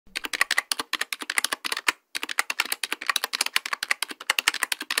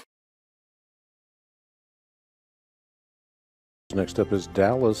Next up is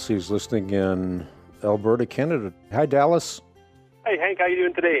Dallas. He's listening in Alberta, Canada. Hi, Dallas. Hey, Hank, how are you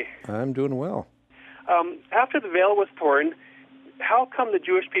doing today? I'm doing well. After the veil was torn, how come the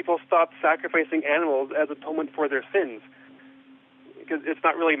Jewish people stopped sacrificing animals as atonement for their sins? Because it's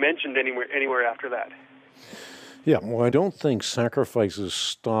not really mentioned anywhere after that. Yeah, well, I don't think sacrifices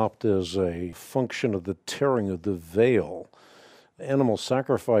stopped as a function of the tearing of the veil. Animal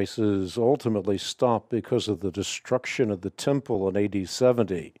sacrifices ultimately stopped because of the destruction of the temple in AD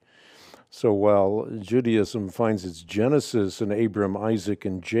 70. So while Judaism finds its genesis in Abram, Isaac,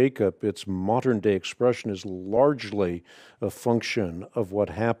 and Jacob, its modern-day expression is largely a function of what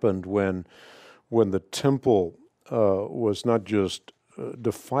happened when the temple was not just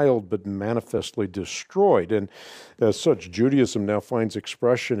defiled but manifestly destroyed. And as such, Judaism now finds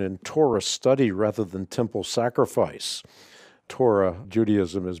expression in Torah study rather than temple sacrifice. Torah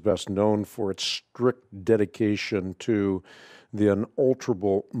Judaism is best known for its strict dedication to the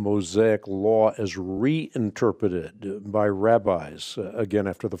unalterable Mosaic law as reinterpreted by rabbis, again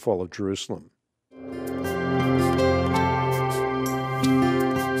after the fall of Jerusalem.